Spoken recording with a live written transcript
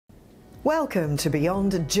Welcome to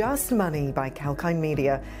Beyond Just Money by Kalkine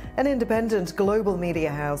Media, an independent global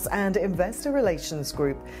media house and investor relations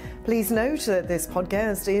group. Please note that this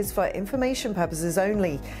podcast is for information purposes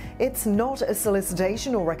only. It's not a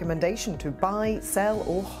solicitation or recommendation to buy, sell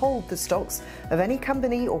or hold the stocks of any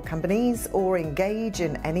company or companies or engage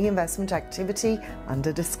in any investment activity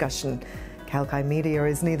under discussion. Kalkine Media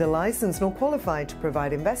is neither licensed nor qualified to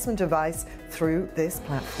provide investment advice through this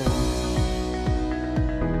platform.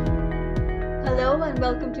 Hello and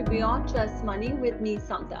welcome to Beyond Just Money with me,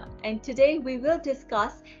 Samta. And today we will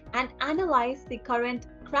discuss and analyze the current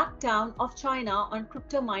crackdown of China on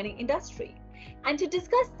crypto mining industry. And to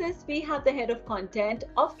discuss this, we have the head of content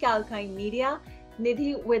of Kalkine Media,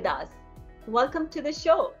 Nidhi, with us. Welcome to the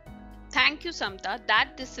show. Thank you, Samta.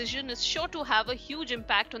 That decision is sure to have a huge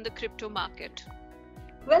impact on the crypto market.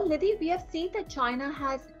 Well, Nidhi, we have seen that China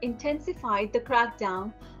has intensified the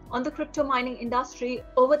crackdown on the crypto mining industry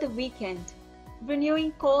over the weekend,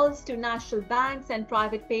 renewing calls to national banks and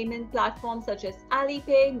private payment platforms such as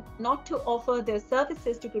Alipay not to offer their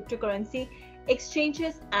services to cryptocurrency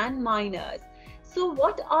exchanges and miners. So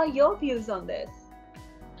what are your views on this?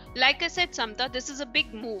 Like I said, Samta, this is a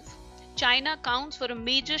big move. China accounts for a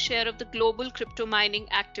major share of the global crypto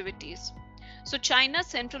mining activities. So China's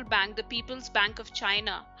central bank, the People's Bank of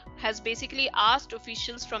China, has basically asked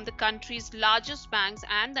officials from the country's largest banks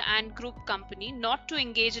and the Ant Group company not to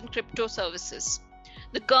engage in crypto services.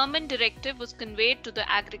 The government directive was conveyed to the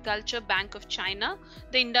Agriculture Bank of China,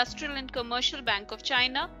 the Industrial and Commercial Bank of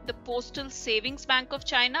China, the Postal Savings Bank of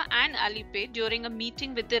China and Alipay during a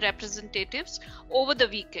meeting with their representatives over the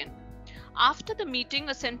weekend. After the meeting,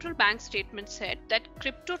 a central bank statement said that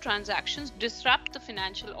crypto transactions disrupt the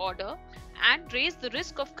financial order and raise the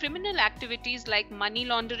risk of criminal activities like money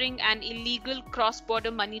laundering and illegal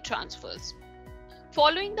cross-border money transfers.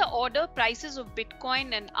 Following the order, prices of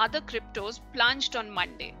Bitcoin and other cryptos plunged on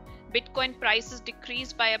Monday. Bitcoin prices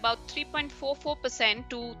decreased by about 3.44%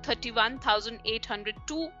 to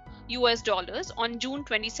 $31,802 on June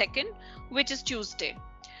 22nd, which is Tuesday.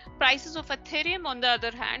 Prices of Ethereum, on the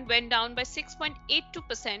other hand, went down by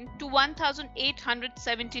 6.82% to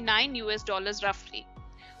 $1,879 roughly.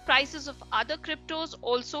 Prices of other cryptos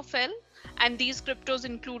also fell, and these cryptos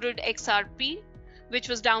included XRP, which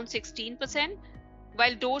was down 16%,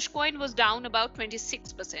 while Dogecoin was down about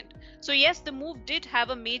 26%. So yes, the move did have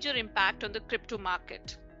a major impact on the crypto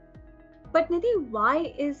market. But Nidhi,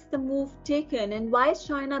 why is the move taken and why is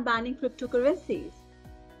China banning cryptocurrencies?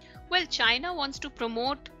 Well, China wants to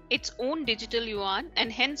promote its own digital yuan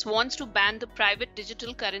and hence wants to ban the private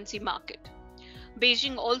digital currency market.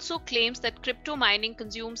 Beijing also claims that crypto mining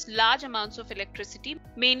consumes large amounts of electricity,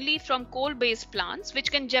 mainly from coal-based plants,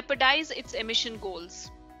 which can jeopardize its emission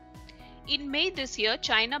goals. In May this year,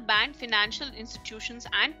 China banned financial institutions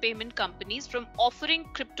and payment companies from offering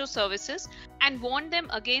crypto services and warned them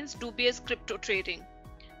against dubious crypto trading.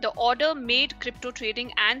 The order made crypto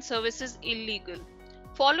trading and services illegal.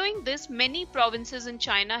 Following this, many provinces in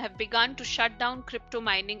China have begun to shut down crypto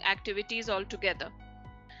mining activities altogether.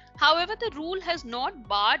 However, the rule has not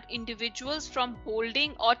barred individuals from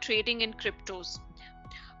holding or trading in cryptos.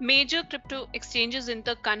 Major crypto exchanges in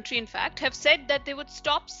the country, in fact, have said that they would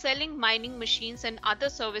stop selling mining machines and other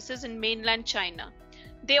services in mainland China.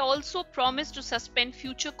 They also promised to suspend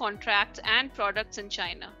future contracts and products in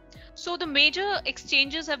China. So the major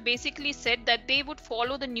exchanges have basically said that they would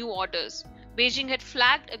follow the new orders. Beijing had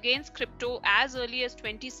flagged against crypto as early as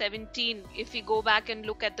 2017 if we go back and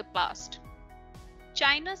look at the past.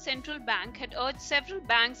 China's central bank had urged several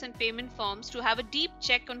banks and payment firms to have a deep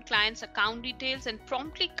check on clients' account details and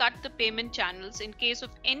promptly cut the payment channels in case of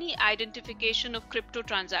any identification of crypto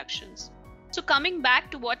transactions. So coming back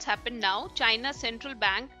to what's happened now, China's central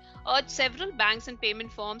bank urged several banks and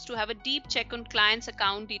payment firms to have a deep check on clients'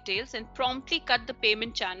 account details and promptly cut the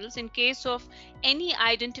payment channels in case of any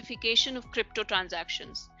identification of crypto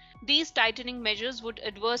transactions. These tightening measures would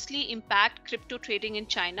adversely impact crypto trading in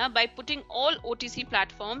China by putting all OTC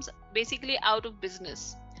platforms basically out of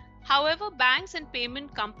business. However, banks and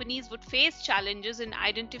payment companies would face challenges in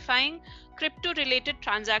identifying crypto-related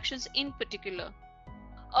transactions in particular.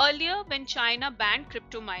 Earlier, when China banned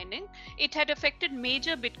crypto mining, it had affected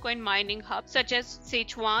major Bitcoin mining hubs such as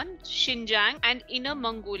Sichuan, Xinjiang, and Inner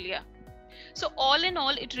Mongolia. So all in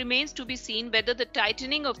all, it remains to be seen whether the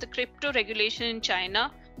tightening of the crypto regulation in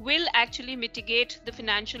China will actually mitigate the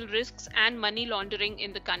financial risks and money laundering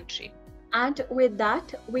in the country. And with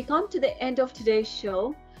that, we come to the end of today's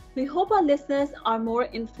show. We hope our listeners are more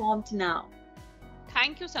informed now.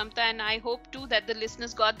 Thank you, Samta, and I hope too that the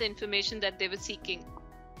listeners got the information that they were seeking.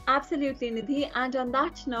 Absolutely, Nidhi. And on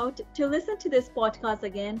that note, to listen to this podcast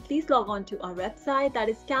again, please log on to our website, that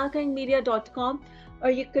is kalkinemedia.com, or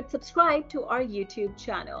you could subscribe to our YouTube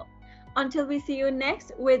channel. Until we see you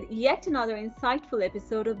next with yet another insightful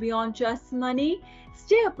episode of Beyond Just Money,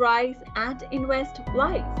 stay apprised and invest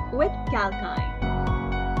wise with Kalkine.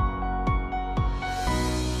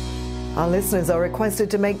 Our listeners are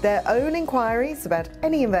requested to make their own inquiries about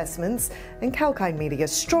any investments, and Kalkine Media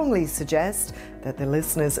strongly suggest that the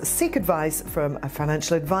listeners seek advice from a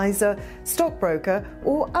financial advisor, stockbroker,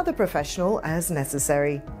 or other professional as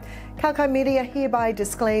necessary. Kalkine Media hereby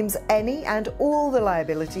disclaims any and all the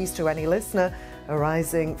liabilities to any listener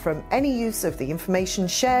arising from any use of the information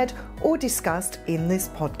shared or discussed in this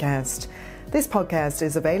podcast. This podcast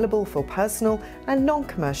is available for personal and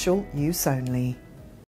non-commercial use only.